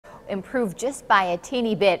improved just by a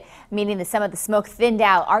teeny bit, meaning that some of the smoke thinned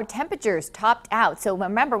out. Our temperatures topped out. So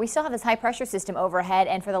remember, we still have this high pressure system overhead,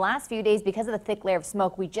 and for the last few days, because of the thick layer of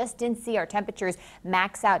smoke, we just didn't see our temperatures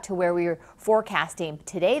max out to where we were forecasting.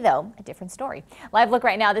 Today, though, a different story. Live look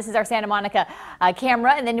right now. This is our Santa Monica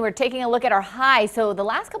camera, and then we're taking a look at our high. So the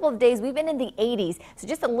last couple of days, we've been in the 80s, so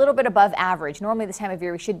just a little bit above average. Normally this time of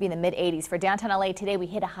year, we should be in the mid 80s. For downtown LA today, we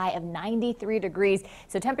hit a high of 93 degrees.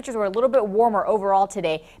 So temperatures were a little bit warmer overall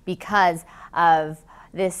today because of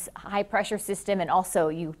this high pressure system, and also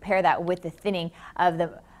you pair that with the thinning of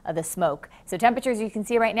the smoke. So temperatures you can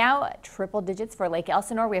see right now, triple digits for Lake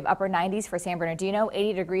Elsinore. We have upper 90s for San Bernardino,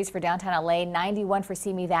 80 degrees for downtown LA, 91 for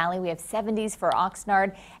Simi Valley. We have 70s for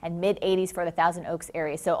Oxnard and mid 80s for the Thousand Oaks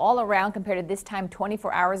area. So all around, compared to this time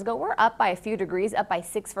 24 hours ago, we're up by a few degrees, up by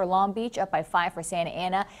 6 for Long Beach, up by 5 for Santa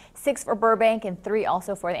Ana, 6 for Burbank, and 3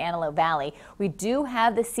 also for the Antelope Valley. We do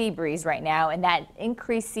have the sea breeze right now, and that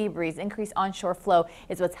increased sea breeze, increased onshore flow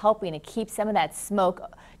is what's helping to keep some of that smoke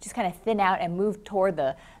just kind of thin out and move toward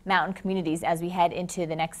the mountain communities as we head into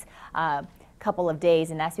the next couple of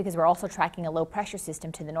days, and that's because we're also tracking a low pressure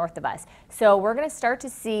system to the north of us. So we're going to start to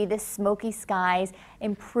see the smoky skies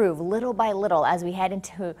improve little by little as we head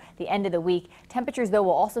into the end of the week. Temperatures, though,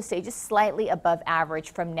 will also stay just slightly above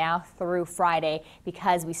average from now through Friday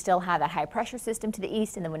because we still have that high pressure system to the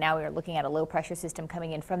east, and then now we are looking at a low pressure system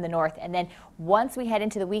coming in from the north. And then once we head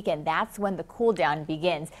into the weekend, that's when the cool down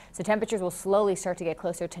begins. So temperatures will slowly start to get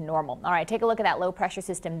closer to normal. All right, take a look at that low pressure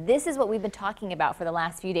system. This is what we've been talking about for the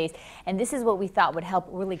last few days, and this is what we thought would help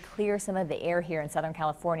really clear some of the air here in Southern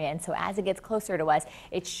California. And so as it gets closer to us,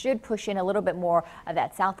 it should push in a little bit more of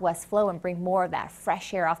that southwest flow and bring more of that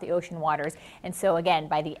fresh air off the ocean waters. And so again,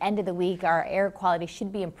 by the end of the week, our air quality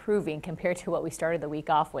should be improving compared to what we started the week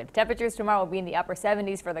off with. Temperatures tomorrow will be in the upper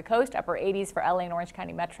 70s for the coast, upper 80s for LA and Orange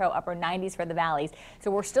County Metro, upper 90s for the valleys.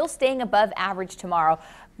 So we're still staying above average tomorrow.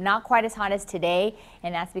 Not quite as hot as today,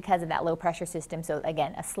 and that's because of that low pressure system. So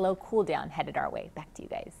again, a slow cool down headed our way. Back to you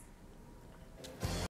guys.